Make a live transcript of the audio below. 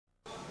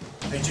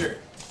Hey, Jerry.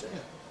 Yeah.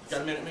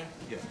 Got a minute, man?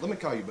 Yeah. Let me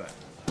call you back.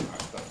 All right,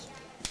 thanks.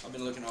 I've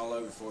been looking all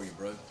over for you,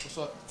 bro. What's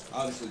up?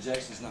 Obviously,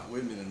 Jason's not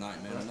with me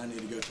tonight, man, and I need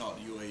to go talk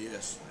to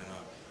UAS. And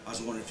I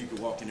was wondering if you could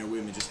walk in there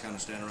with me, just kind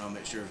of stand around,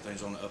 make sure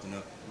everything's on the up and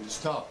up. We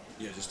just talk.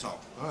 Yeah, just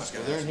talk. All right. Just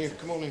Well, they're in here.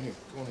 Come on in here.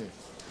 Come on here.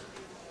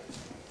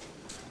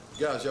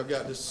 Guys, y'all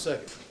got just a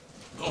second.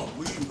 Oh,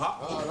 will you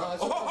pop?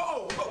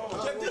 Oh,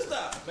 check this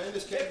out. Man,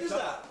 this Check came to this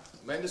talk.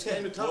 out. Man, this came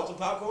to Want talk. some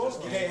popcorn?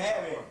 You can't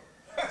have it.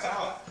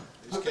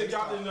 I think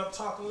y'all did enough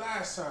talking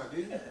last time,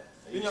 didn't you?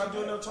 Didn't y'all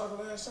do enough talking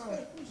last time?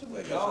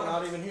 Y'all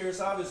not even here. It's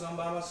obvious I'm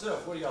by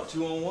myself. What are y'all,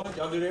 2-on-1?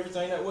 Y'all do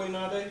everything that way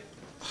nowadays?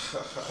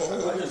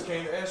 I just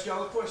came to ask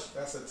y'all a question.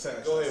 That's a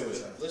test. Go ahead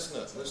with it. Listen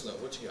up. Listen up.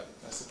 What you got?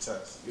 That's a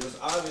test. It was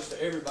obvious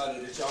to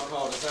everybody that y'all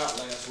called us out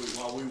last week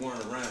while we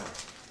weren't around.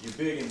 You're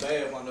big and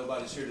bad while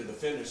nobody's here to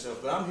defend yourself,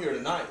 but I'm here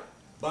tonight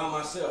by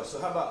myself. So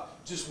how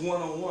about just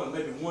one-on-one?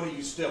 Maybe one of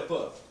you step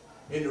up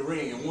in the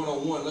ring and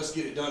one-on-one, let's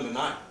get it done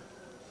tonight.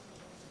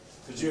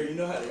 Because, Jerry, you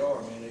know how they are,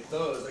 man. They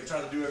thugs. They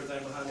try to do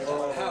everything behind their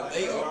back. How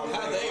they are.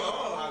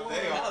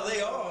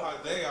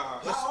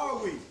 How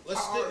are we?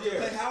 Let's stick.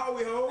 Hey, how are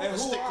we, ho?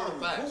 Let's stick to the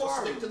facts. Who are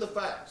Let's we? stick to the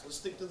facts. Let's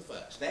stick to the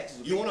facts. Facts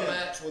is a You big want a thing.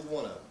 match with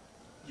one of them?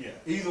 Yeah,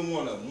 either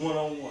one of them,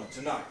 one-on-one,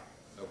 tonight.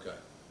 Okay.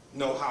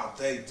 Know how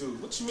they do.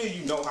 What you mean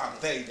you know how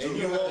they do? And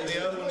you want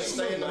the other one to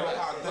stay in the know back?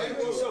 how they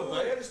do. So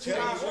bad, it's too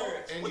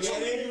What much. you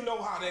mean you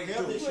know how they do?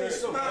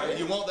 And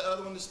you want the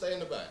other one to stay in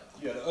the back?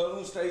 Yeah, the other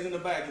one stays in the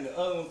back, and the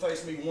other one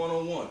faces me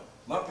one-on-one.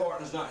 My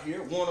partner's not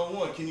here,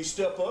 one-on-one. Can you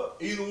step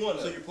up? Either one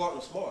of them. So your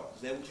partner's smart.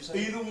 Is that what you're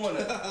saying? Either one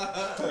of them.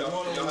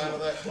 Y'all handle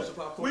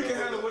that? We can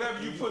handle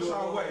whatever you push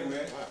our way,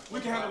 man.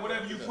 We can handle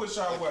whatever you push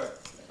our way.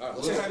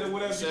 We can handle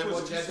whatever you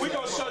push. We're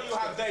going to show you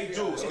how they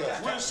do it.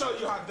 We'll show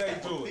you how they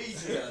do it.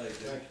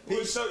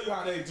 We'll show you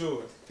how they do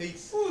it.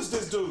 Peace. Who is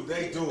this dude?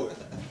 They do it.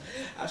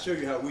 I'll show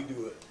you how we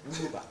do it.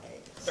 We move our ass.